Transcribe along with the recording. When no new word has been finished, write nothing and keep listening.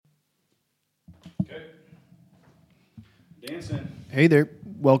Okay. Dancing. Hey there.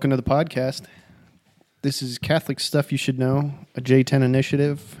 Welcome to the podcast. This is Catholic Stuff You Should Know, a J10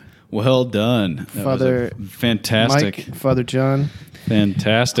 initiative. Well done. That Father was a fantastic, Mike, Father John.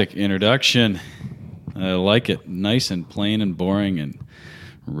 fantastic introduction. I like it. Nice and plain and boring and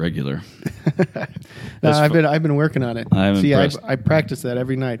regular. I've been working on it. I'm impressed. I practice that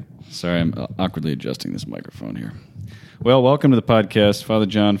every night. Sorry, I'm awkwardly adjusting this microphone here. Well, welcome to the podcast. Father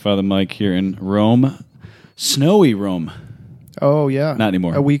John, Father Mike here in Rome. Snowy Rome. Oh, yeah. Not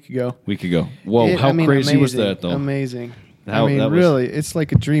anymore. A week ago. Whoa, how crazy was that, though? Amazing. That was... really, it's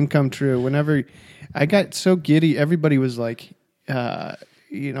like a dream come true. Whenever I got so giddy, everybody was like, but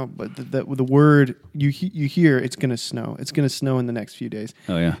the word you hear, it's going to snow. It's going to snow in the next few days.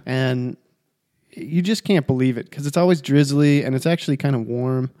 Oh, yeah. And you just can't believe it because it's always drizzly and it's actually kind of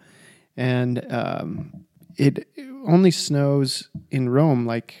warm. And it only snows in Rome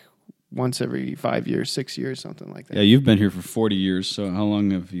like once every 5 years, 6 years, something like that. Yeah, you've been here for 40 years, so how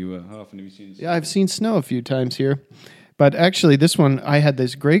often have you seen snow? Yeah, I've seen snow a few times here. But actually, this one, I had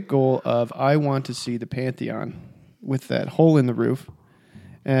this great goal of I want to see the Pantheon with that hole in the roof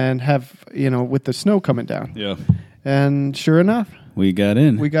and have, with the snow coming down. Yeah. And sure enough, We got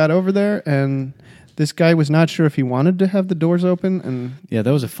in. we got over there, and this guy was not sure if he wanted to have the doors open. And Yeah,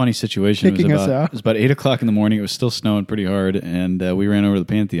 that was a funny situation. Kicking us out. It was about 8 o'clock in the morning. It was still snowing pretty hard, and we ran over to the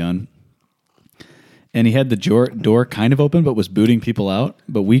Pantheon. And he had the door kind of open, but was booting people out.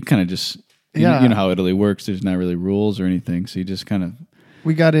 But we kind of just, you know how Italy works. There's not really rules or anything. So you just kind of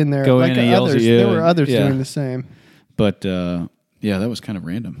we got in there. Go like in and yells at you. There were others Yeah. doing the same. But, yeah, that was kind of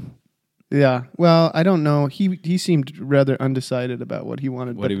random. Yeah. Well, I don't know. He seemed rather undecided about what he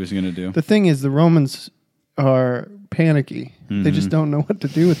wanted. What he was going to do. The thing is, the Romans are panicky. Mm-hmm. They just don't know what to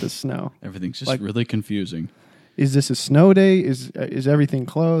do with the snow. Everything's just really confusing. Is this a snow day? Is everything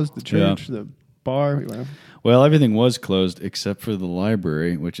closed? The church, the bar? Whatever. Well, everything was closed except for the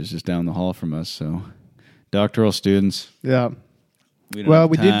library, which is just down the hall from us. So, doctoral students. Yeah. We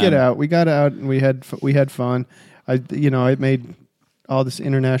did get out. We got out and we had fun. It made all this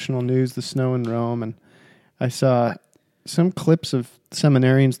international news, the snow in Rome, and I saw some clips of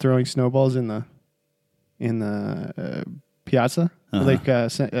seminarians throwing snowballs in the piazza, like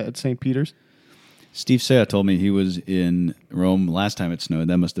at St. Peter's. Steve Saya told me he was in Rome last time it snowed.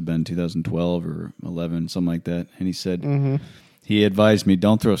 That must have been 2012 or 11, something like that. And he said he advised me,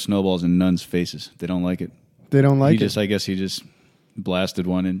 don't throw snowballs in nuns' faces. They don't like it. They don't like it. I guess he just blasted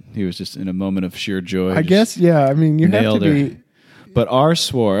one, and he was just in a moment of sheer joy. I guess, yeah. I mean, you have to be. But our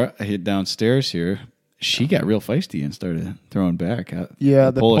swore downstairs here, she got real feisty and started throwing back.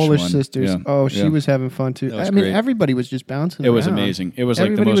 Yeah, the Polish one. sisters. Yeah. Oh, she was having fun too. That was great. Everybody was just bouncing. It was around. amazing. It was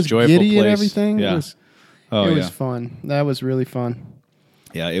Everybody like the most was joyful giddy place. and everything. Yeah. It was fun. That was really fun.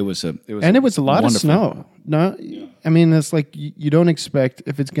 Yeah, it was a lot wonderful. of snow. No, I mean it's like you don't expect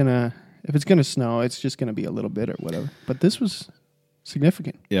if it's gonna snow, it's just gonna be a little bit or whatever. But this was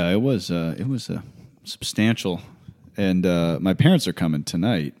significant. Yeah, it was a substantial. And my parents are coming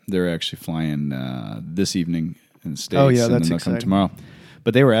tonight. They're actually flying this evening in the States. Oh, yeah, and that's then they'll exciting. come tomorrow.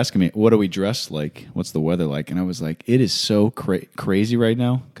 But they were asking me, what do we dress like? What's the weather like? And I was like, it is so crazy right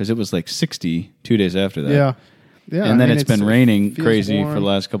now because it was like 60 2 days after that. Yeah. Yeah. And then it's been raining feels crazy warm. for the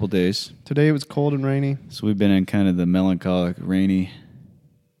last couple of days. Today it was cold and rainy. So we've been in kind of the melancholic, rainy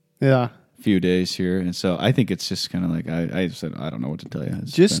Yeah. few days here. And so I think it's just kind of like, I said, I don't know what to tell you.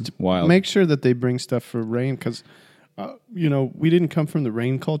 It's Just been wild. make sure that they bring stuff for rain because, we didn't come from the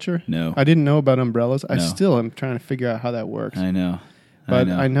rain culture. No. I didn't know about umbrellas. I No. still am trying to figure out how that works. I know. But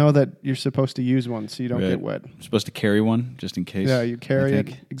I know that you're supposed to use one so you don't Right. get wet. I'm supposed to carry one just in case. Yeah, you carry I it.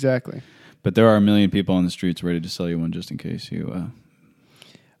 think. Exactly. But there are a million people on the streets ready to sell you one just in case you...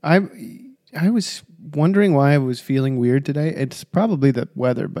 I was wondering why I was feeling weird today. It's probably the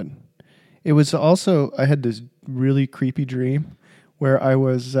weather, but it was also, I had this really creepy dream where I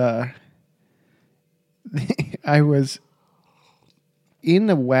was I was in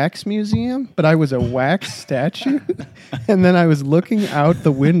a wax museum, but I was a wax statue. And then I was looking out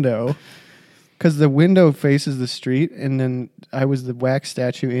the window because the window faces the street, and then I was the wax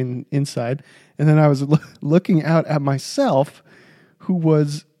statue inside. And then I was looking out at myself, who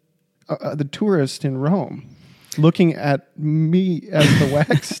was the tourist in Rome, looking at me as the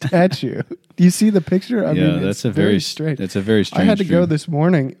wax statue. Do you see the picture? I mean, that's it's very strange. That's a very strange I had to go dream. this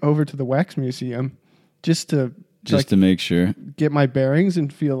morning over to the wax museum just to to make sure. get my bearings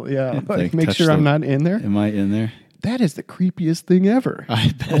and feel, Like make touch sure the- I'm not in there. Am I in there? That is the creepiest thing ever.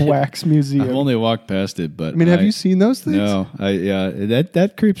 I bet. A wax museum. I've only walked past it, but I mean, have you seen those things? No,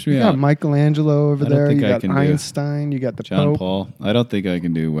 that creeps me You out. got Michelangelo over I don't there. think You I got can do Einstein. You got the John Pope. Paul. I don't think I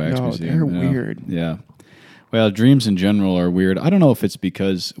can do wax No, museum. they're weird. Yeah. Well, dreams in general are weird. I don't know if it's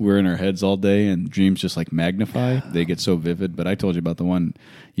because we're in our heads all day and dreams just like magnify. They get so vivid. But I told you about the one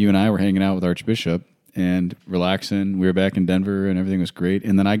you and I were hanging out with Archbishop and relaxing. We were back in Denver and everything was great.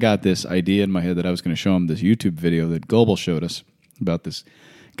 And then I got this idea in my head that I was going to show him this YouTube video that Global showed us about this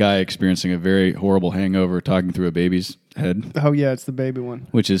guy experiencing a very horrible hangover talking through a baby's head. Oh, yeah, it's the baby one.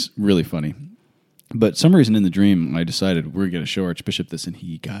 Which is really funny. But some reason in the dream, I decided we're going to show Archbishop this, and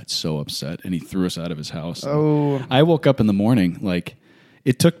he got so upset, and he threw us out of his house. Oh. I woke up in the morning, like,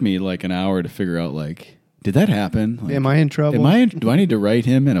 it took me like an hour to figure out, like, did that happen? Like, Am I in trouble? do I need to write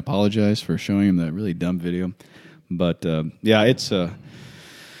him and apologize for showing him that really dumb video? But, yeah, it's,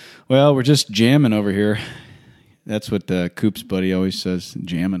 well, we're just jamming over here. That's what Coop's buddy always says,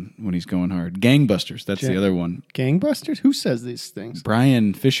 jamming when he's going hard. Gangbusters, that's the other one. Gangbusters? Who says these things?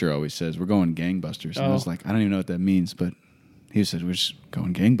 Brian Fisher always says, we're going gangbusters. And I was Oh. like, I don't even know what that means, but he said, we're just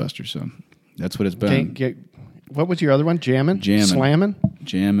going gangbusters. So that's what it's been. What was your other one? Jammin'? Slammin'?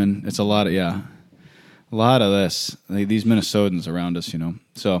 Jamming. It's a lot of, a lot of this. Like, these Minnesotans around us, you know.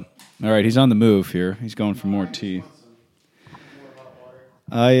 So, all right, he's on the move here. He's going for more tea.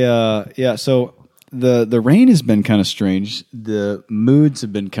 So the rain has been kind of strange. The moods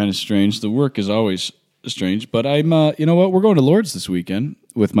have been kind of strange. The work is always strange. But I'm, you know what? We're going to Lourdes this weekend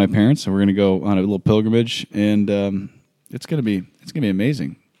with my parents, and we're going to go on a little pilgrimage, and it's gonna be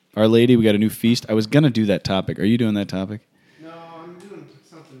amazing. Our Lady, we got a new feast. I was gonna do that topic. Are you doing that topic? No, I'm doing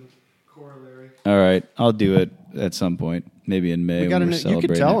something corollary. All right, I'll do it at some point, maybe in May. When we're You celebrating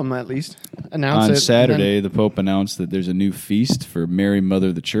could tell it. them at least. Announce On it. Saturday, the Pope announced that there's a new feast for Mary, Mother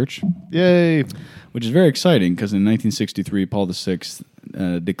of the Church, Yay. which is very exciting because in 1963, Paul VI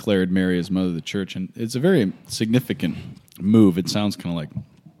declared Mary as Mother of the Church, and it's a very significant move. It sounds kind of like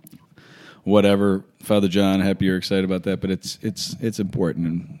whatever, Father John. Happy you're excited about that, but it's important,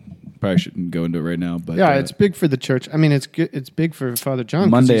 and probably shouldn't go into it right now. But Yeah, it's big for the church. I mean, it's good. It's big for Father John.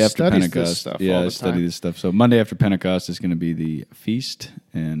 'cause Monday he after studies Pentecost. this stuff Yeah, all I the study time. this stuff. So Monday after Pentecost is going to be the feast,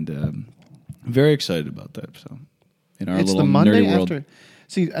 and very excited about that. So in our It's little the Monday nerdy world. after.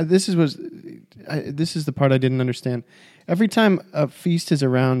 See, this is the part I didn't understand. Every time a feast is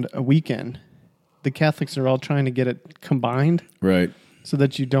around a weekend, the Catholics are all trying to get it combined Right. so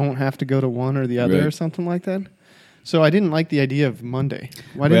that you don't have to go to one or the other Right. or something like that. So I didn't like the idea of Monday.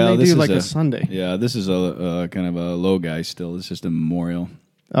 Why didn't they do like a Sunday? Yeah, this is a kind of a low guy still. It's just a memorial,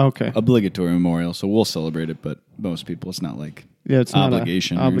 Okay. obligatory memorial. So we'll celebrate it, but most people, it's not like Yeah, it's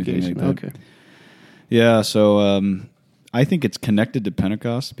obligation not or an anything obligation. like that. Okay. Yeah, so I think it's connected to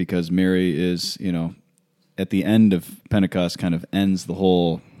Pentecost because Mary is, you know, at the end of Pentecost kind of ends the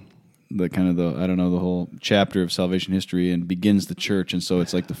whole chapter of salvation history and begins the church. And so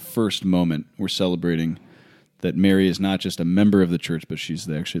it's like the first moment we're celebrating that Mary is not just a member of the church, but she's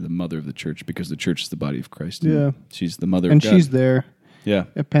actually the mother of the church because the church is the body of Christ. And Yeah. she's the mother And of God. she's there Yeah.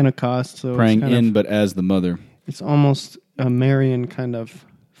 at Pentecost. So Praying it's kind in, of, but as the mother. it's almost a Marian kind of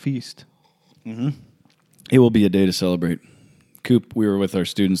feast. It will be a day to celebrate. Coop, we were with our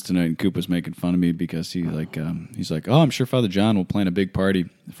students tonight, and Coop was making fun of me because he's like, oh, I'm sure Father John will plan a big party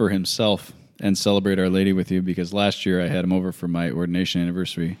for himself and celebrate Our Lady with you because last year I had him over for my ordination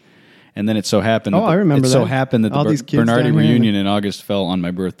anniversary, and then it so happened. Oh, I remember so that. happened that All the these kids Bernardi down here. reunion in August fell on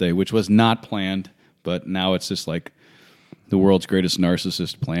my birthday, which was not planned, but now it's just like the world's greatest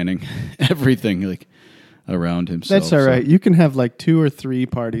narcissist planning everything like around himself. That's all right. You can have like 2 or 3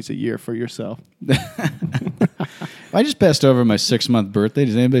 parties a year for yourself. I just passed over my 6-month birthday.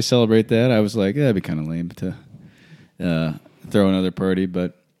 Does anybody celebrate that? I was like, that'd be kind of lame to throw another party,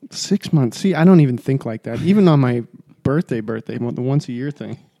 but 6 months. See, I don't even think like that. Even on my birthday, the once a year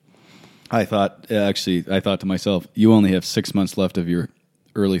thing. I thought to myself, you only have 6 months left of your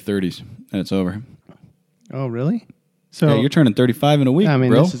early 30s, and it's over. Oh, really? So Yeah, you're turning 35 in a week, I mean,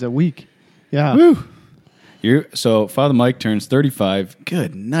 bro. this is a week. Yeah. Woo! So Father Mike turns 35.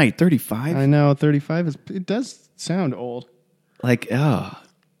 Good night, 35. I know 35 it does sound old. Like,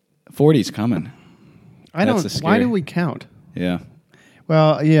 40's coming. I That's don't. a scary- Why do we count? Yeah.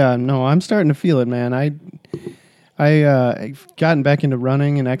 Well, yeah, no, I'm starting to feel it, man. I've gotten back into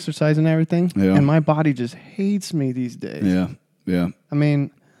running and exercise and everything, Yeah. and my body just hates me these days. Yeah. I mean,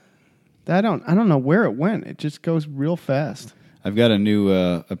 I don't know where it went. It just goes real fast. I've got a new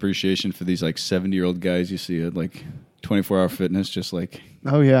appreciation for these like 70-year-old guys you see at like 24 Hour Fitness, just like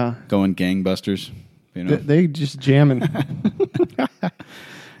Oh yeah, going gangbusters. You know, they just jamming.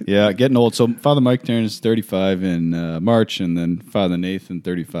 Yeah, getting old. So Father Mike turns 35 in March, and then Father Nathan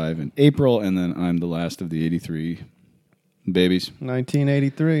 35 in April, and then I'm the last of the 83 babies.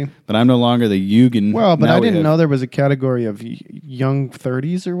 1983. But I'm no longer the Yugen. Well, but I didn't know there was a category of young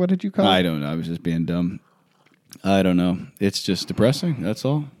 30s, or what did you call it? I don't know. I was just being dumb. I don't know. It's just depressing. That's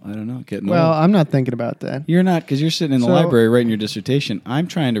all. I don't know. Getting old. I'm not thinking about that. You're not, because you're sitting in the library writing your dissertation. I'm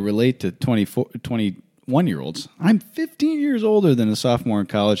trying to relate to 21-year-olds. I'm 15 years older than a sophomore in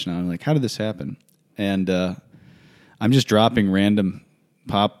college now. I'm like, how did this happen? And I'm just dropping random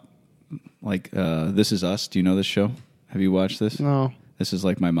pop, like This Is Us. Do you know this show? Have you watched this? No. This is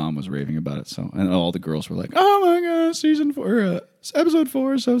like my mom was raving about it. So, and all the girls were like, "Oh my god, season 4, episode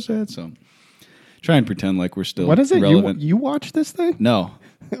 4 is so sad." So, try and pretend like we're still. What is it? Relevant. You watch this thing? No.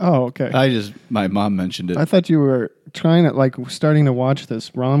 Oh, okay. My mom mentioned it. I thought you were trying to starting to watch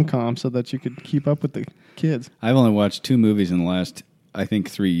this rom-com so that you could keep up with the kids. I've only watched 2 movies in the last, I think,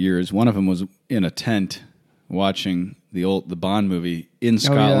 3 years. One of them was in a tent watching the Bond movie in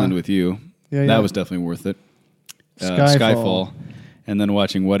Scotland with you. Yeah, that was definitely worth it. Skyfall. And then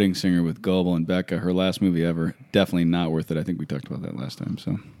watching Wedding Singer with Goebel and Becca, her last movie ever. Definitely not worth it. I think we talked about that last time.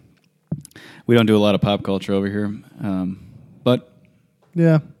 So we don't do a lot of pop culture over here. But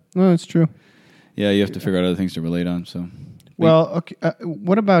yeah, no, it's true. Yeah, you have to figure out other things to relate on. So, well, okay.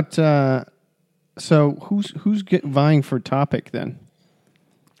 What about so who's vying for topic then?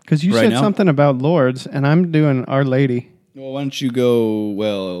 Because you said something about Lords, and I'm doing Our Lady. Well, why don't you go?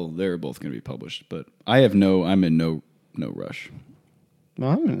 Well, they're both going to be published, but I'm in no rush.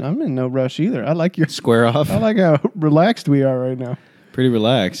 Well, I'm in no rush either. I like your square off. I like how relaxed we are right now. Pretty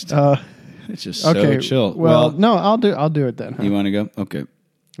relaxed. It's just so chill. Well, no, I'll do it then. Huh? You want to go? Okay.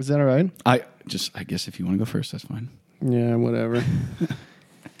 Is that all right? I guess if you want to go first, that's fine. Yeah, whatever.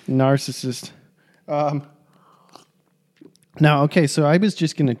 Narcissist. Now, okay, so I was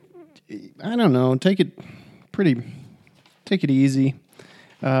just gonna, I don't know, take it easy.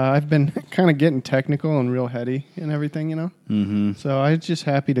 I've been kind of getting technical and real heady and everything, you know? Mm-hmm. So I was just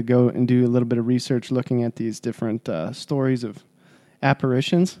happy to go and do a little bit of research looking at these different stories of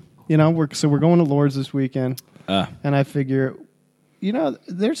apparitions. You know, we're going to Lourdes this weekend, and I figure, you know,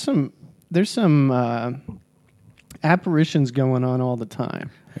 there's some apparitions going on all the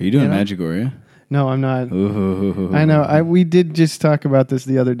time. Are you doing Medjugorje? No, I'm not. Ooh. I know. We did just talk about this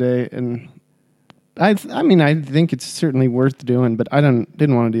the other day, and I think it's certainly worth doing, but I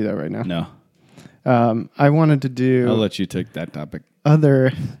didn't want to do that right now. No. I wanted to do. I'll let you take that topic.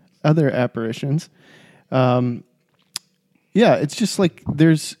 Other apparitions. Yeah, it's just like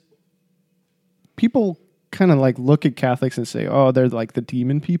there's people kind of like look at Catholics and say, "Oh, they're like the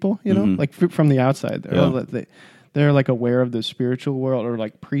demon people," you know, like from the outside. They're like aware of the spiritual world, or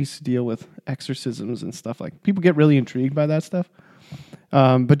like priests deal with exorcisms and stuff. Like people get really intrigued by that stuff.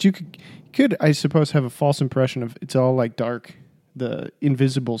 But you could, I suppose, have a false impression of it's all like dark, the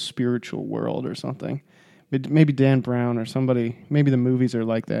invisible spiritual world or something. Maybe Dan Brown or somebody. Maybe the movies are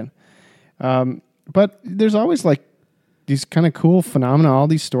like that. But there's always like these kind of cool phenomena. All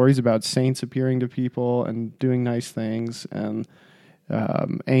these stories about saints appearing to people and doing nice things, and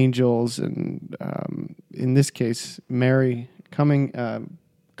angels, and in this case, Mary coming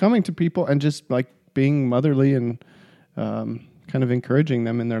to people and just like being motherly and kind of encouraging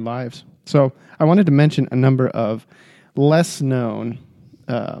them in their lives. So I wanted to mention a number of less known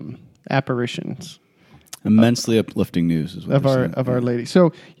apparitions. Immensely uplifting news is what of Our Lady.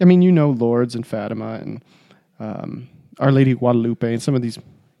 So I mean, you know, Lourdes and Fatima and Our Lady Guadalupe and some of these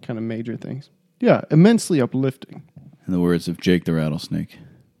kind of major things. Yeah, immensely uplifting. In the words of Jake the Rattlesnake.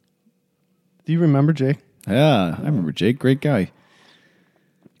 Do you remember Jake? Yeah, I remember Jake. Great guy.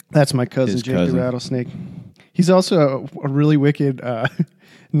 That's my cousin, Jake the Rattlesnake. He's also a really wicked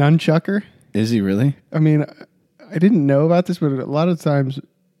nunchucker. Is he really? I mean, I didn't know about this, but a lot of times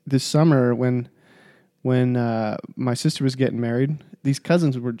this summer when my sister was getting married, these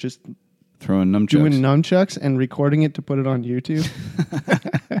cousins were just throwing nunchucks. Doing nunchucks and recording it to put it on YouTube.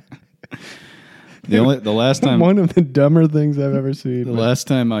 The last time, one of the dumber things I've ever seen. The last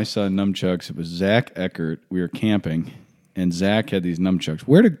time I saw nunchucks, it was Zach Eckert. We were camping, and Zach had these nunchucks.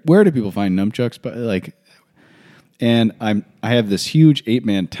 Where do people find nunchucks? But like, and I have this huge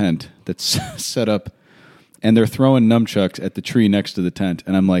 8-man tent that's set up, and they're throwing nunchucks at the tree next to the tent,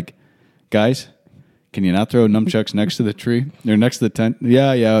 and I'm like, guys, can you not throw nunchucks next to the tree? They're next to the tent.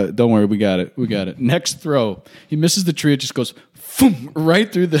 Yeah. Don't worry, we got it. Next throw, he misses the tree. It just goes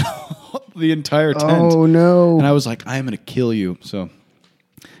right through the entire tent. Oh no! And I was like, I am going to kill you. So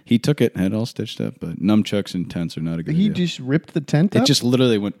he took it and had it all stitched up. But nunchucks and tents are not a good idea. He just ripped the tent up? It just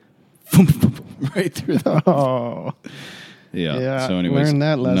literally went right through. Oh, Yeah. So anyways, learned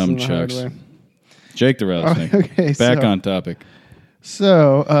that lesson the hard nunchucks. way. Jake the Rattlesnake. Okay, Back on topic.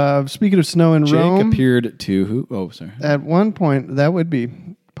 So, speaking of snow in Jake Rome, appeared to who? Oh, sorry. at one point, that would be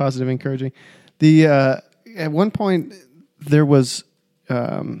positive, encouraging. At one point, there was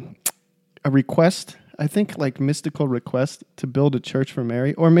a request, I think, like mystical request to build a church for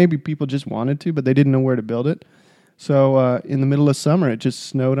Mary, or maybe people just wanted to, but they didn't know where to build it. So, in the middle of summer, it just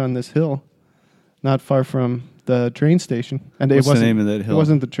snowed on this hill, not far from the train station. And What's the name of that hill? It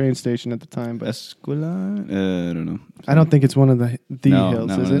wasn't the train station at the time, but Esquiline? I don't know. I don't think it's one of the No, hills,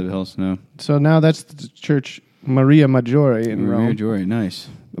 not is one of it? the hills. No. So now that's the church Maria Maggiore in Maria Rome. Maggiore, nice.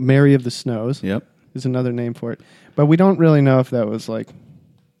 Mary of the Snows Yep. is another name for it. But we don't really know if that was like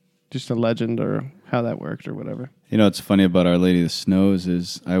just a legend or how that worked or whatever. You know what's funny about Our Lady of the Snows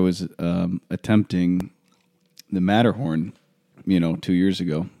is I was attempting the Matterhorn, 2 years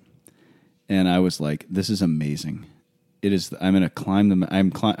ago, and I was like, "This is amazing." It is. I'm going to climb them.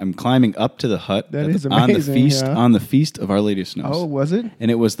 I'm climbing up to the hut That is on the amazing, feast yeah. on the feast of Our Lady of Snows. Oh, was it? And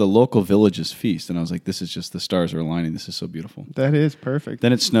it was the local village's feast, and I was like, "This is just the stars are aligning. This is so beautiful." That is perfect.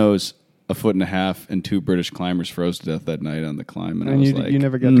 Then it snows a foot and a half, and 2 British climbers froze to death that night on the climb. And I was you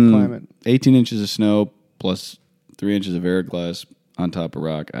never got to climb it. 18 inches of snow plus 3 inches of air glass on top of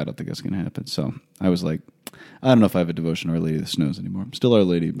rock. I don't think that's going to happen. So I was like, I don't know if I have a devotion to Our Lady of the Snows anymore. I'm still Our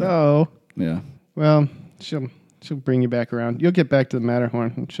Lady, but Oh, yeah, well, she'll bring you back around. You'll get back to the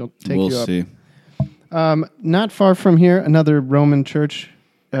Matterhorn, and she'll take we'll you up. see. Not far from here, another Roman church.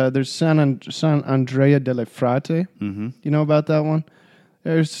 There's San Andrea delle Frate. Mm-hmm. You know about that one?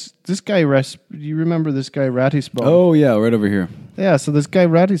 There's this guy. You remember this guy Ratisbonne? Oh yeah, right over here. Yeah. So this guy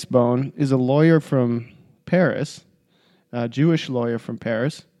Ratisbonne is a lawyer from Paris, a Jewish lawyer from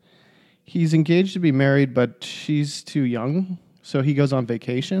Paris. He's engaged to be married, but she's too young, so he goes on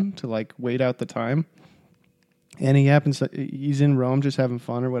vacation to like wait out the time. And he's in Rome just having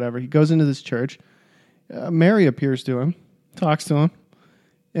fun or whatever. He goes into this church. Mary appears to him, talks to him,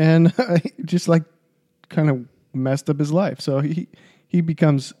 and just like kind of messed up his life. So he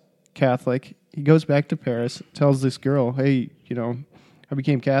becomes Catholic. He goes back to Paris, tells this girl, "Hey, I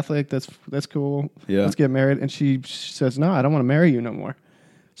became Catholic. That's cool. Yeah. Let's get married." And she says, "No, I don't want to marry you no more."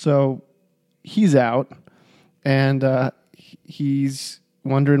 So he's out, and he's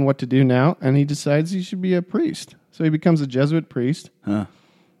wondering what to do now, and he decides he should be a priest. So he becomes a Jesuit priest. Huh.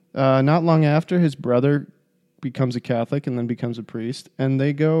 Not long after, his brother becomes a Catholic and then becomes a priest, and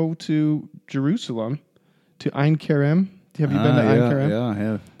they go to Jerusalem, to Ein Kerem. Have you been to Ein Kerem? Yeah, I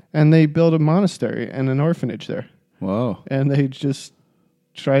have. And they build a monastery and an orphanage there, Wow. and they just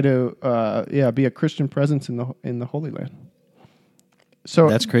try to be a Christian presence in the Holy Land. So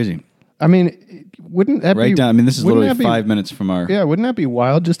That's crazy. I mean, wouldn't that Right be down. I mean, this is wouldn't literally that be- 5 minutes from our. Yeah, wouldn't that be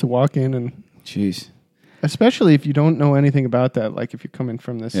wild just to walk in and, Jeez. especially if you don't know anything about that, like if you're coming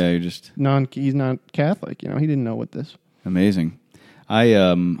from this Yeah, you're just he's not Catholic, he didn't know what this. amazing.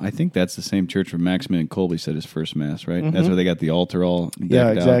 I think that's the same church where Maximilian Kolbe said his first mass, right? That's where they got the altar all decked Yeah,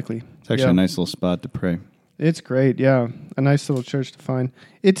 out. exactly. It's actually a nice little spot to pray. It's great, yeah. A nice little church to find.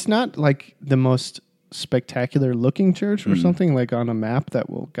 It's not like the most spectacular looking church or something like on a map that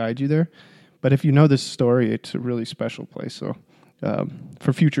will guide you there. But if you know this story, it's a really special place. So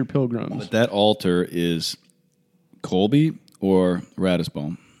for future pilgrims. But that altar is Kolbe or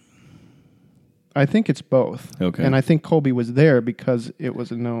Ratisbonne? I think it's both. Okay. And I think Colby was there because it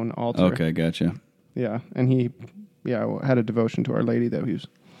was a known altar. Okay, gotcha. Yeah. And he had a devotion to Our Lady that he was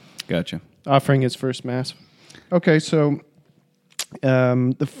Gotcha. offering his first mass. Okay, so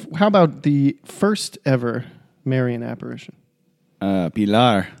how about the first ever Marian apparition?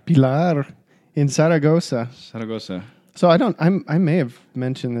 Pilar. Pilar in Zaragoza. Zaragoza. So I may have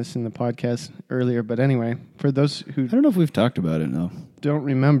mentioned this in the podcast earlier, but anyway, for those who I don't know if we've talked about it, no. don't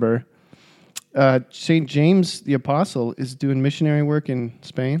remember, St. James the Apostle is doing missionary work in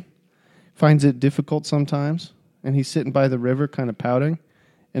Spain, finds it difficult sometimes, and he's sitting by the river kind of pouting,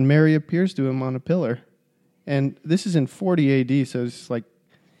 and Mary appears to him on a pillar. And this is in 40 AD, so it's like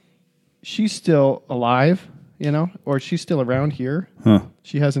she's still alive, or she's still around here. Huh.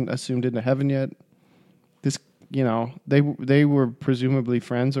 She hasn't assumed into heaven yet. This, they were presumably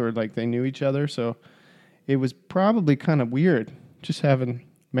friends or like they knew each other, so it was probably kind of weird just having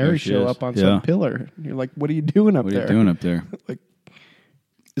Mary show up on some pillar. You're like, what are you doing up there? What are you doing up there? Like,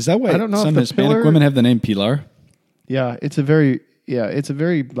 is that why I don't know some if the Hispanic pillar- women have the name Pilar? Yeah, it's a very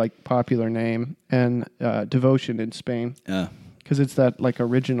like popular name and devotion in Spain Yeah. because it's that like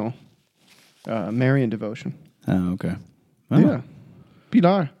original Marian devotion. Oh, okay. Yeah,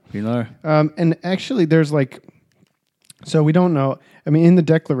 Pilar. Pilar. And actually, there's so we don't know. I mean, in the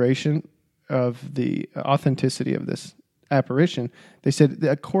declaration of the authenticity of this apparition, they said,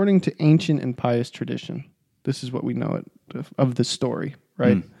 according to ancient and pious tradition, this is what we know of the story,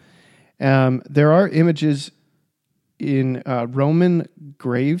 right? There are images in Roman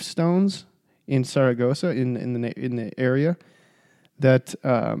gravestones in Saragossa, in the area, that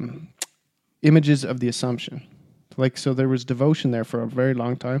images of the Assumption. Like, so there was devotion there for a very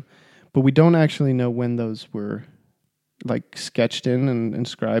long time, but we don't actually know when those were like sketched in and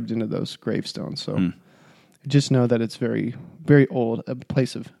inscribed into those gravestones. So just know that it's very, very old, a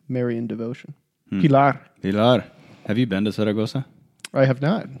place of Marian devotion. Pilar. Have you been to Saragossa? I have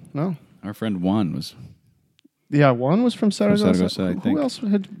not. No. Our friend Juan was. Yeah, Juan was from Saragossa. Saragossa, I think. Who else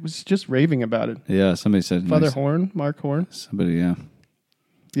was just raving about it? Yeah, somebody said. Father nice. Horn, Mark Horn. Somebody, yeah.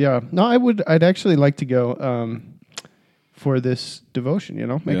 Yeah. No, I'd actually like to go for this devotion,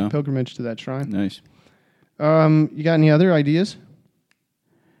 make a pilgrimage to that shrine. Nice. You got any other ideas?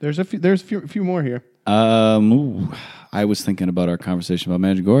 There's a few more here. I was thinking about our conversation about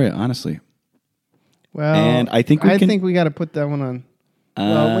Medjugorje, honestly. Well, and I think we got to put that one on.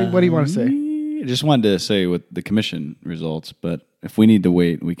 Well, what do you want to say? I just wanted to say with the commission results, but if we need to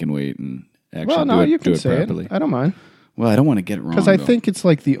wait, we can wait and actually do it properly. I don't mind. Well, I don't want to get it wrong. Because I think it's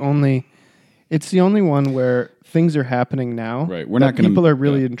like the only one where things are happening now. Right. We're not going to. People are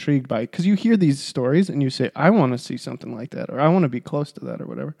really intrigued by it. Because you hear these stories and you say, I want to see something like that, or I want to be close to that, or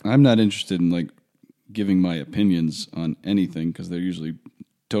whatever. I'm not interested in like giving my opinions on anything because they're usually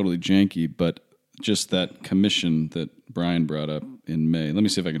totally janky, but just that commission that Brian brought up in May. Let me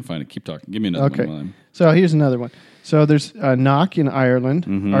see if I can find it. Keep talking. Give me another one. So here's another one. So there's Knock in Ireland.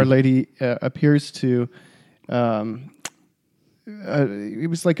 Mm-hmm. Our Lady appears to... it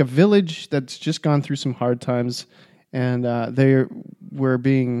was like a village that's just gone through some hard times, and they were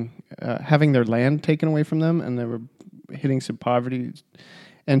having their land taken away from them, and they were hitting some poverty.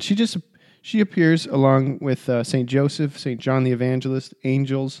 And she appears along with St. Joseph, St. John the Evangelist,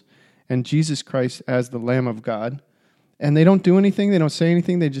 angels, and Jesus Christ as the Lamb of God. And they don't do anything. They don't say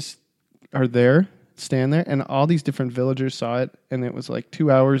anything. They just are there, stand there. And all these different villagers saw it. And it was like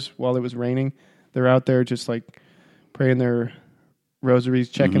 2 hours while it was raining. They're out there just like praying their rosaries,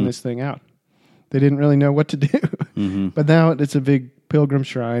 checking this thing out. They didn't really know what to do. But now it's a big pilgrim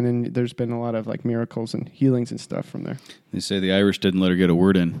shrine, and there's been a lot of like miracles and healings and stuff from there. They say the Irish didn't let her get a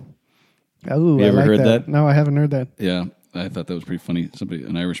word in. Oh, you ever heard that? No, I haven't heard that. Yeah. I thought that was pretty funny.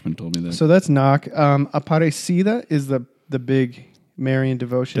 An Irishman told me that. So that's Knock. Aparecida is the big Marian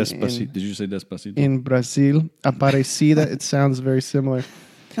devotion. Did you say Despacito? In Brazil. Aparecida, it sounds very similar.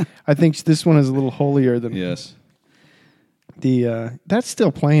 I think this one is a little holier than... Yes. That's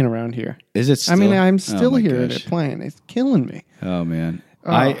still playing around here. Is it still? I mean, I'm still hearing it playing. It's killing me. Oh, man.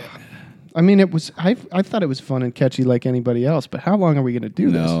 I mean, it was. I thought it was fun and catchy like anybody else, but how long are we going to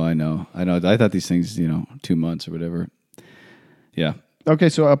do this? No, I know. I thought these things, 2 months or whatever. Yeah. Okay,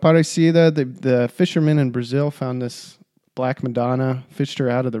 so Aparecida, the fishermen in Brazil found this Black Madonna, fished her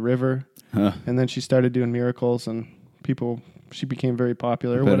out of the river, and then she started doing miracles, and she became very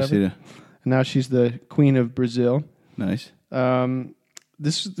popular or whatever. And now she's the queen of Brazil. Nice.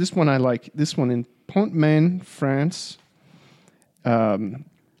 This one I like. This one in Pont-Main, France. In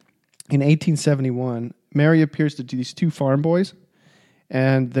 1871, Mary appears to these two farm boys,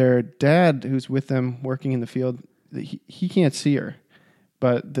 and their dad, who's with them working in the field, he can't see her,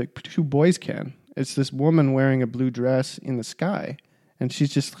 but the two boys can. It's this woman wearing a blue dress in the sky, and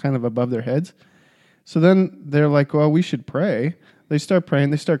she's just kind of above their heads. So then they're like, well, we should pray. They start praying.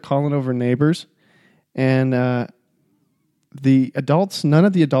 They start calling over neighbors, and the adults, none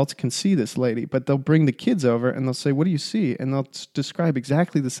of the adults can see this lady, but they'll bring the kids over and they'll say, what do you see? And they'll describe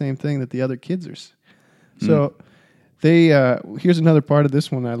exactly the same thing that the other kids are. So they, here's another part of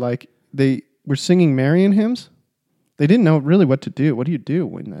this one I like. They were singing Marian hymns. They didn't know really what to do. What do you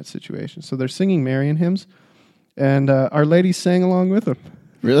do in that situation? So they're singing Marian hymns, and Our Lady sang along with them.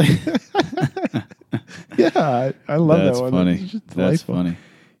 Really? Yeah, I love that one. That's funny.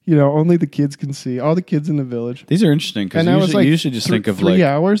 Only the kids can see. All the kids in the village. These are interesting because you usually just think of 3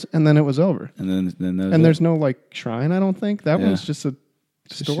 hours, and then it was over. And then there's no like shrine. I don't think that one's just a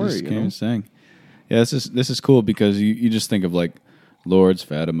story. Just saying. Yeah, this is cool because you just think of like Lourdes,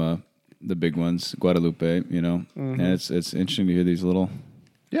 Fatima, the big ones, Guadalupe. And it's interesting to hear these little.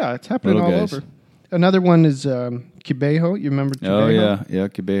 Yeah, it's happening all over. Another one is Kibeho. You remember Kibeho? Oh yeah,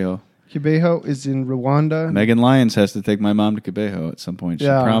 Kibeho. Kibeho is in Rwanda. Megan Lyons has to take my mom to Kibeho at some point. She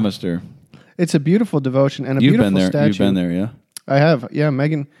promised her. It's a beautiful devotion and beautiful statue. You've been there, yeah? I have. Yeah,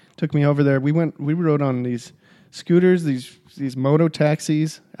 Megan took me over there. We rode on these scooters, these moto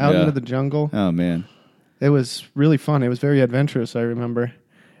taxis out into the jungle. Oh, man. It was really fun. It was very adventurous, I remember.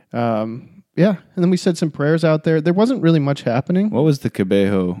 And then we said some prayers out there. There wasn't really much happening. What was the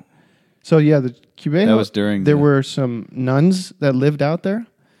Cabejo? So the Cabejo. That was during. There were some nuns that lived out there,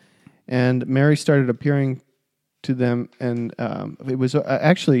 and Mary started appearing to them, and it was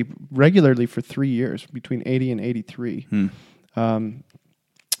actually regularly for 3 years, between 80 and 83.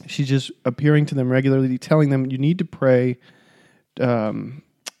 She's just appearing to them regularly, telling them, you need to pray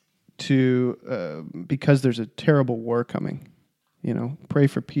because there's a terrible war coming. Pray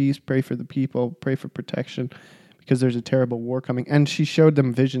for peace, pray for the people, pray for protection, because there's a terrible war coming. And she showed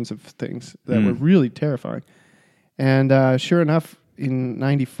them visions of things that were really terrifying. And sure enough, in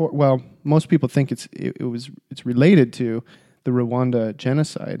 94, well, most people think it's related to the Rwanda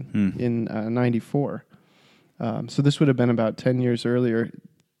genocide in 94. So this would have been about 10 years earlier.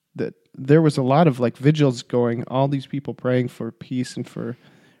 That there was a lot of vigils going, all these people praying for peace and for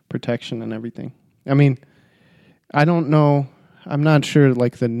protection and everything. I mean, I don't know. I'm not sure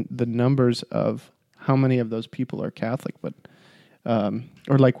the numbers of how many of those people are Catholic, but or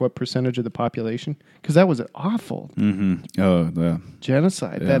what percentage of the population, because that was an awful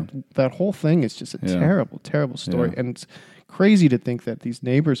genocide. Yeah. That whole thing is just a terrible story, and it's crazy to think that these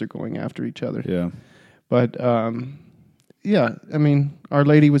neighbors are going after each other. Yeah, but I mean, Our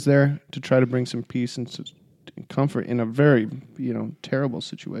Lady was there to try to bring some peace and comfort in a very terrible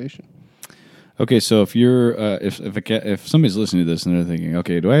situation. Okay, so if you're if somebody's listening to this and they're thinking,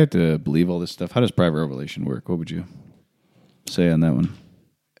 okay, do I have to believe all this stuff? How does private revelation work? What would you say on that one?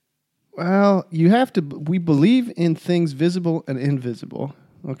 Well, you have to. We believe in things visible and invisible.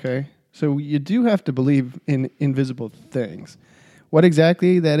 Okay, so you do have to believe in invisible things. What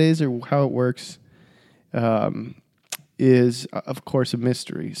exactly that is or how it works is, of course, a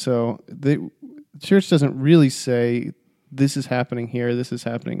mystery. So the church doesn't really say this is happening here, this is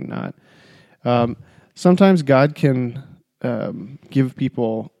happening not. Sometimes God can give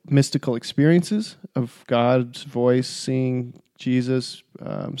people mystical experiences of God's voice, seeing Jesus,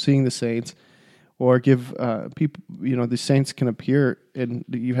 seeing the saints, or give people, the saints can appear and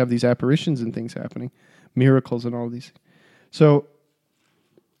you have these apparitions and things happening, miracles and all these. So,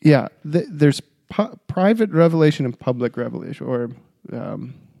 there's private revelation and public revelation, or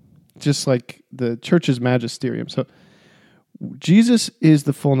just like the church's magisterium. So, Jesus is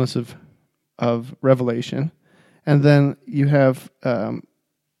the fullness of revelation, and then you have the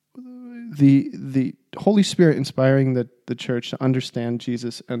Holy Spirit inspiring the church to understand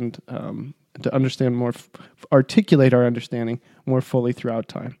Jesus and to understand more, articulate our understanding more fully throughout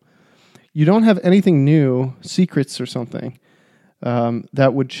time. You don't have anything new, secrets or something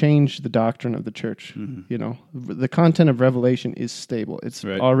that would change the doctrine of the church. The content of revelation is stable; it's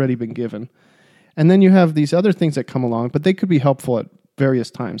already been given. And then you have these other things that come along, but they could be helpful at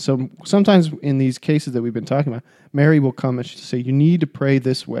various times. So sometimes in these cases that we've been talking about, Mary will come and she'll say, you need to pray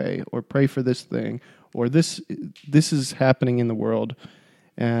this way, or pray for this thing, or this is happening in the world,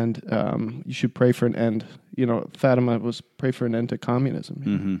 and you should pray for an end. Fatima was pray for an end to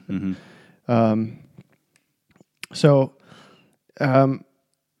communism.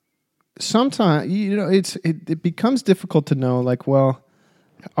 Sometimes, it becomes difficult to know,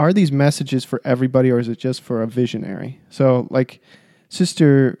 are these messages for everybody, or is it just for a visionary? So,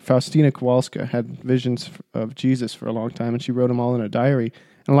 Sister Faustina Kowalska had visions of Jesus for a long time, and she wrote them all in a diary.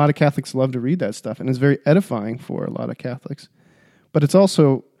 And a lot of Catholics love to read that stuff, and it's very edifying for a lot of Catholics. But it's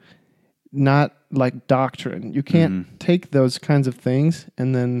also not like doctrine. You can't take those kinds of things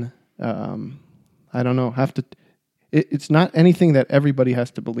and then, it's not anything that everybody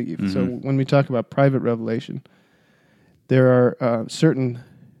has to believe. So when we talk about private revelation, there are certain...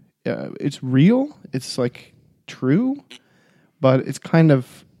 it's real, it's true, but it's kind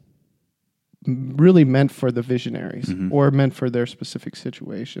of really meant for the visionaries or meant for their specific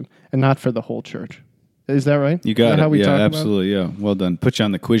situation and not for the whole church. Is that right? You got it. Yeah, absolutely. Yeah, well done. Put you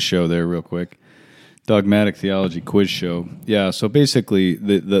on the quiz show there real quick. Dogmatic Theology quiz show. Yeah, so basically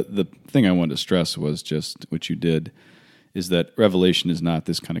the thing I wanted to stress was just what you did is that revelation is not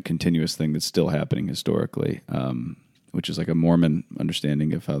this kind of continuous thing that's still happening historically. Which is like a Mormon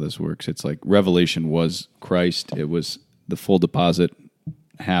understanding of how this works. It's like revelation was Christ. It was the full deposit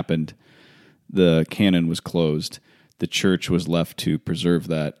happened. The canon was closed. The church was left to preserve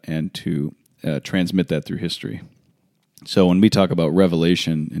that and to transmit that through history. So when we talk about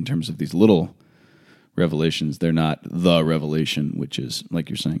revelation in terms of these little revelations, they're not the revelation, which is, like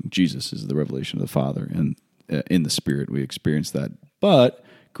you're saying, Jesus is the revelation of the Father. And in the Spirit, we experience that. But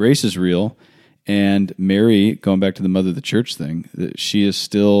grace is real. And Mary, going back to the mother of the church thing, she is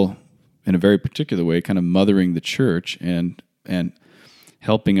still, in a very particular way, kind of mothering the church and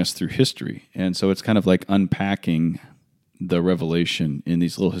helping us through history. And so it's kind of like unpacking the revelation in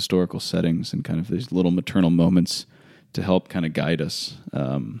these little historical settings and kind of these little maternal moments to help kind of guide us.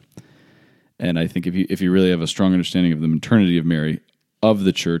 And I think if you really have a strong understanding of the maternity of Mary, of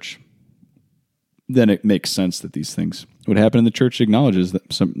the church, then it makes sense that these things would happen. And the church acknowledges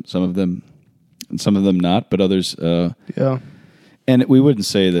that some of them, and some of them not, but others. Yeah. And we wouldn't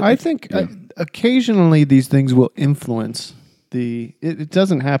say that. I think occasionally these things will influence the. It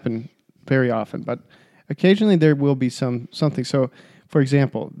doesn't happen very often, but occasionally there will be something. So, for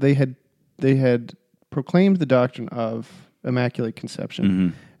example, they had proclaimed the doctrine of Immaculate Conception, Mm-hmm.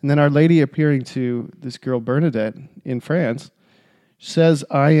 and then Our Lady appearing to this girl Bernadette in France says,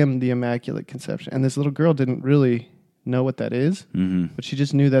 "I am the Immaculate Conception," and this little girl didn't really know what that is, but she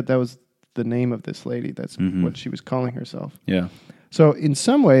just knew that was the name of this lady. That's what she was calling herself. Yeah. So in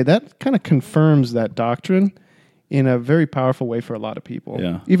some way, that kind of confirms that doctrine in a very powerful way for a lot of people.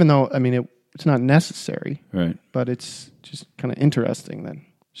 Yeah. Even though, I mean, it's not necessary, Right. but it's just kind of interesting that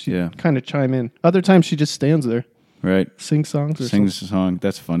she Yeah. kind of chime in. Other times she just stands there, Right. sings songs or Sings a song.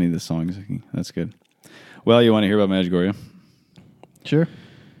 That's funny. The song. That's good. Well, you want to hear about Medjugorje? Sure.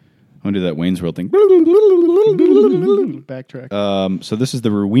 I want to do that Wayne's World thing. Backtrack. So this is the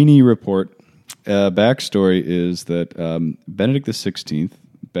Ruini report. Backstory is that Benedict XVI,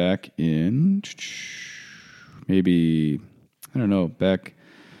 back in maybe, I don't know, back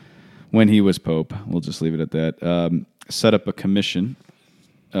when he was Pope, we'll just leave it at that, set up a commission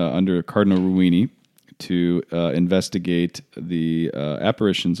under Cardinal Ruini to investigate the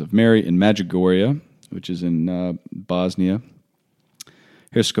apparitions of Mary in Medjugorje, which is in Bosnia,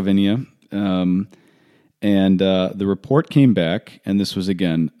 Herzegovina. And the report came back, and this was,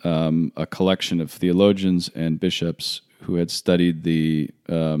 again, a collection of theologians and bishops who had studied the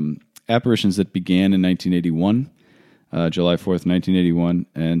apparitions that began in 1981, July 4th, 1981,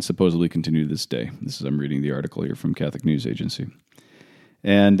 and supposedly continue to this day. I'm reading the article here from Catholic News Agency.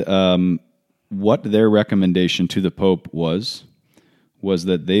 And what their recommendation to the Pope was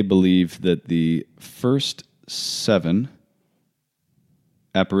that they believed that the first 7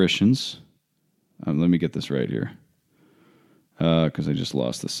 apparitions... let me get this right here, because I just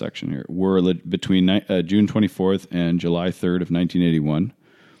lost this section here. Were between June 24th and July 3rd of 1981.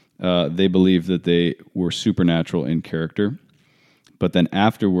 They believe that they were supernatural in character, but then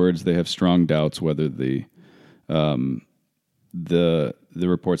afterwards they have strong doubts whether the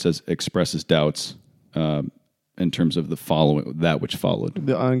report says expresses doubts in terms of that which followed.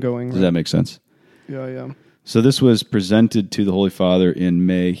 The ongoing. Does that make sense? Yeah. So this was presented to the Holy Father in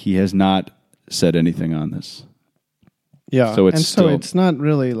May. He has not said anything on this. Yeah. So it's not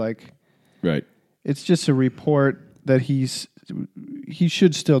really like... Right. It's just a report that he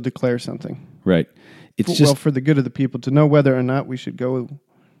should still declare something. Right. It's for the good of the people to know whether or not we should go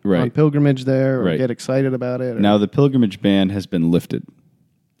on pilgrimage there or get excited about it. Now the pilgrimage ban has been lifted,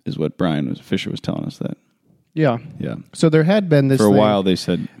 is what Brian Fisher was telling us that. Yeah. Yeah. So there had been this for a thing. while. They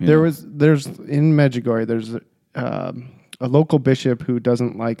said there's in Medjugorje there's a local bishop who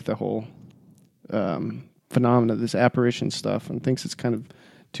doesn't like the whole phenomena, this apparition stuff, and thinks it's kind of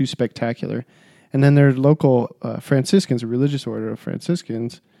too spectacular. And then there are local Franciscans, a religious order of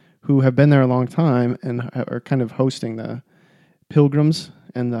Franciscans, who have been there a long time and are kind of hosting the pilgrims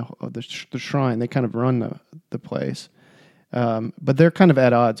and the shrine. They kind of run the place. But they're kind of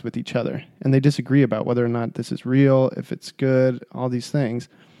at odds with each other, and they disagree about whether or not this is real, if it's good, all these things.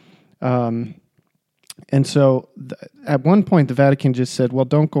 And so at one point, the Vatican just said, well,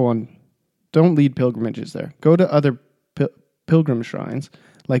 don't lead pilgrimages there. Go to other pilgrim shrines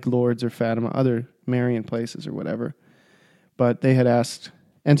like Lourdes or Fatima, other Marian places or whatever. But they had asked,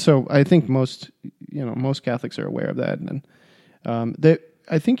 and so I think most Catholics are aware of that. And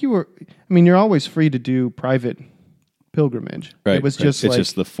I think you're always free to do private pilgrimage. Right. It was just it's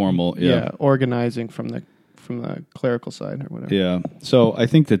just the formal, organizing from the clerical side or whatever. Yeah. So I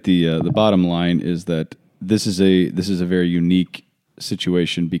think that the bottom line is that this is a very unique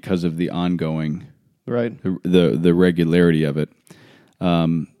situation because of the ongoing, right, the regularity of it.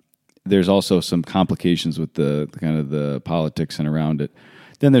 There's also some complications with the kind of the politics and around it.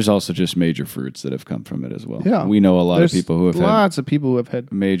 Then there's also just major fruits that have come from it as well. Yeah, we know a lot of people who have lots of people who have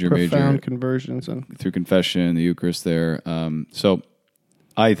had major conversions and through confession, the Eucharist. There, so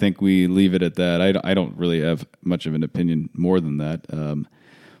I think we leave it at that. I don't really have much of an opinion more than that,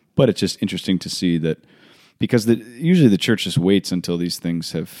 but it's just interesting to see that. Because usually the church just waits until these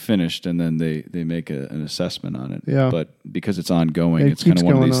things have finished and then they make an assessment on it. Yeah. But because it's ongoing, it's kind of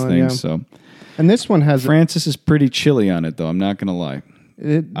one of these things. Yeah. So, and this one has Francis is pretty chilly on it, though. I'm not going to lie.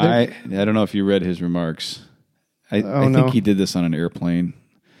 I don't know if you read his remarks. I think he did this on an airplane.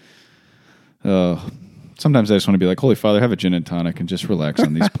 sometimes I just want to be like, Holy Father, have a gin and tonic and just relax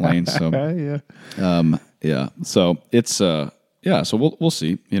on these planes. So, yeah. So it's, so we'll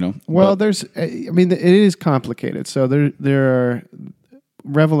see, Well, it is complicated. So there are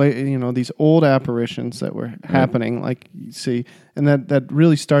these old apparitions that were happening, like you see, and that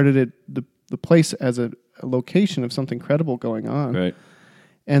really started at the place as a location of something credible going on. Right.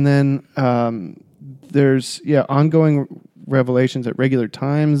 And then there's ongoing revelations at regular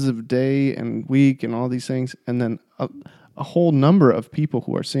times of day and week and all these things, and then a whole number of people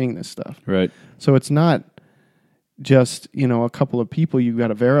who are seeing this stuff. Right. So it's not just a couple of people you got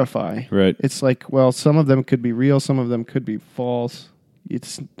to verify. Right. It's like, well, some of them could be real, some of them could be false.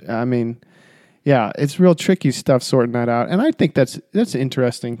 It's real tricky stuff sorting that out, and I think that's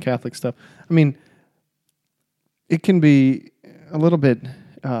interesting Catholic stuff. I mean, it can be a little bit.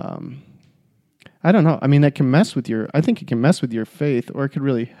 I don't know. I mean, I think it can mess with your faith, or it could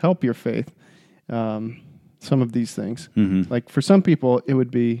really help your faith. Some of these things, like for some people, it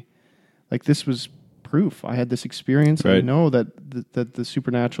would be like, this was proof. I had this experience. Right. I know that the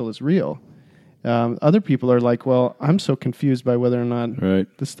supernatural is real. Other people are like, well, I'm so confused by whether or not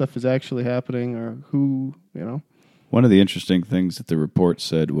this stuff is actually happening, or who. One of the interesting things that the report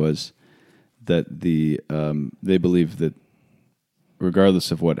said was that they believe that,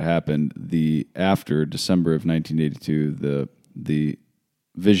 regardless of what happened, after December of 1982, the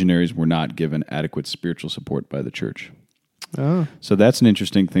visionaries were not given adequate spiritual support by the church. Oh. So that's an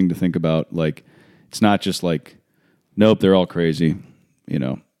interesting thing to think about. Like, it's not just like, nope, they're all crazy,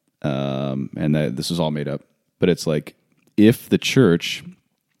 and that this is all made up. But it's like, if the church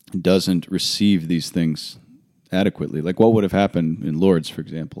doesn't receive these things adequately, like what would have happened in Lourdes, for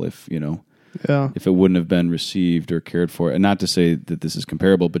example, if if it wouldn't have been received or cared for. And not to say that this is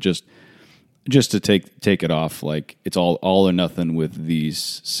comparable, but just to take it off, like it's all or nothing with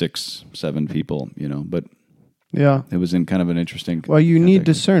these 6-7 people, but it was in kind of an interesting. Well, you need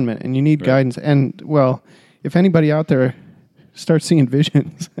discernment and you need guidance. And well, if anybody out there starts seeing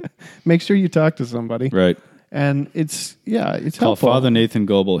visions, make sure you talk to somebody. Right. And it's Call helpful. Father Nathan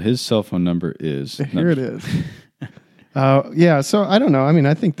Goebel. His cell phone number is here. It is. So I don't know. I mean,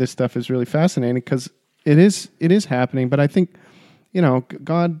 I think this stuff is really fascinating because it is happening. But I think,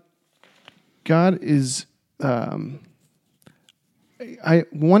 God is.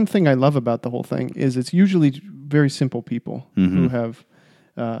 One thing I love about the whole thing is it's usually very simple people who have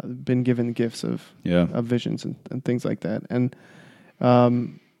been given gifts of visions and things like that,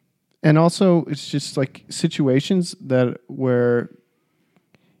 and also it's just like situations where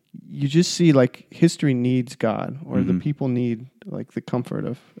you just see like history needs God, or the people need like the comfort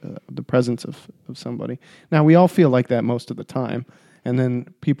of the presence of somebody. Now we all feel like that most of the time, and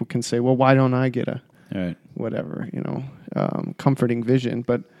then people can say, well, why don't I get a whatever, comforting vision?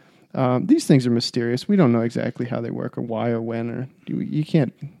 But these things are mysterious. We don't know exactly how they work or why or when, or you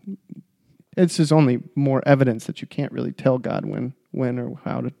can't. It's just only more evidence that you can't really tell God when or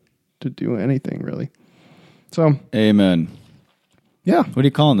how to do anything really. So, amen. Yeah. What are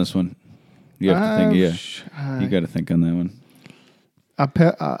you calling this one? You have to think. You got to think on that one.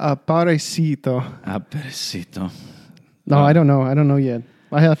 Aparecito. Aparecito. No, I don't know. I don't know yet.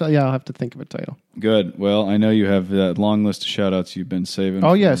 I'll have to think of a title. Good. Well, I know you have that long list of shout-outs you've been saving.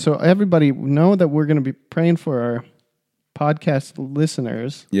 Oh, yeah. So everybody know that we're going to be praying for our podcast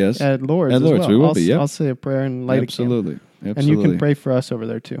listeners at Lourdes as well. We will be, I'll say a prayer and light Absolutely. a candle. And you can pray for us over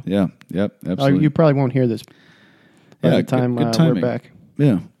there, too. Yeah. Yep. Absolutely. You probably won't hear this by the time we're back.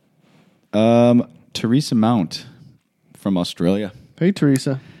 Yeah. Teresa Mount from Australia. Hey,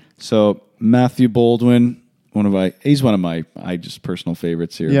 Teresa. So Matthew Baldwin, he's one of my just personal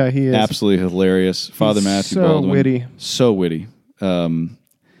favorites here. Yeah, he is. Absolutely hilarious. Father Matthew Baldwin. So witty.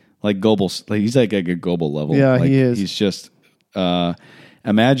 Like Goebel, he's like at a Goebel level. Yeah, like, he is. He's just,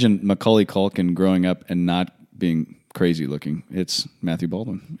 imagine Macaulay Culkin growing up and not being crazy looking. It's Matthew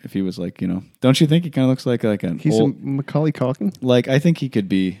Baldwin. If he was like, don't you think he kind of looks like an He's old... a Macaulay Culkin? Like, I think he could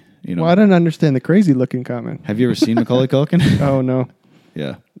be, Well, I don't understand the crazy looking comment. Have you ever seen Macaulay Culkin? Oh, no.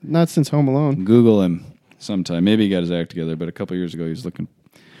 Yeah. Not since Home Alone. Google him sometime. Maybe he got his act together, but a couple years ago he was looking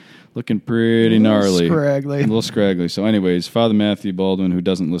pretty gnarly. A little scraggly. So anyways, Father Matthew Baldwin, who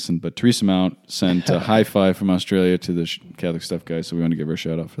doesn't listen, but Teresa Mount sent a high five from Australia to the Catholic Stuff guys, so we want to give her a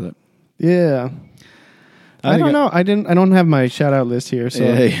shout out for that. Yeah. I don't know. I don't have my shout out list here,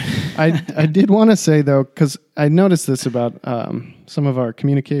 so I did want to say though, because I noticed this about some of our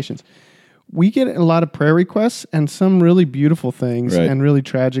communications. We get a lot of prayer requests and some really beautiful things and really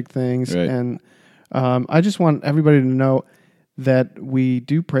tragic things, and I just want everybody to know that we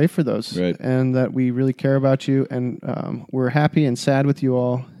do pray for those and that we really care about you, and we're happy and sad with you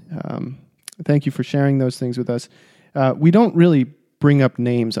all. Thank you for sharing those things with us. We don't really bring up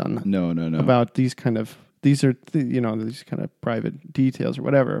names on No. about these kind of these kind of private details or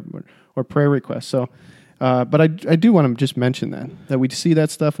whatever or prayer requests. So, but I do want to just mention that we see that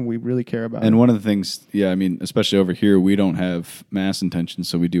stuff and we really care about it. And one of the things, I mean, especially over here, we don't have mass intentions,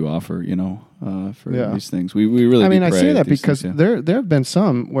 so we do offer, for these things. We really. I mean, do I pray say at that these because things, there have been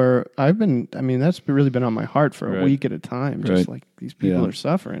some where I've been. I mean, that's really been on my heart for a Right. week at a time. Just Right. like these people Yeah. are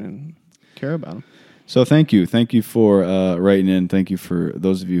suffering and care about them. So thank you for writing in. Thank you for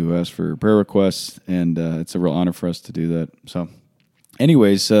those of you who asked for prayer requests, and it's a real honor for us to do that. So,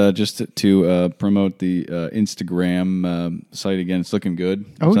 anyways, just to promote the Instagram site again, it's looking good.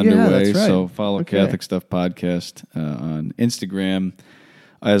 It's underway. that's right. So follow Catholic Stuff Podcast on Instagram,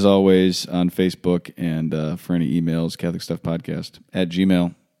 as always on Facebook, and for any emails,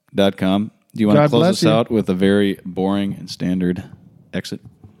 catholicstuffpodcast@gmail.com. Do you want to God close bless us you. out with a very boring and standard exit?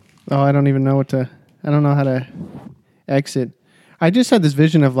 Oh, I don't even know I don't know how to exit. I just had this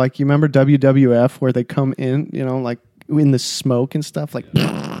vision of like, you remember WWF where they come in, like in the smoke and stuff, like,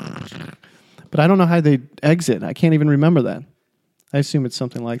 but I don't know how they exit. I can't even remember that. I assume it's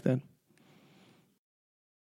something like that.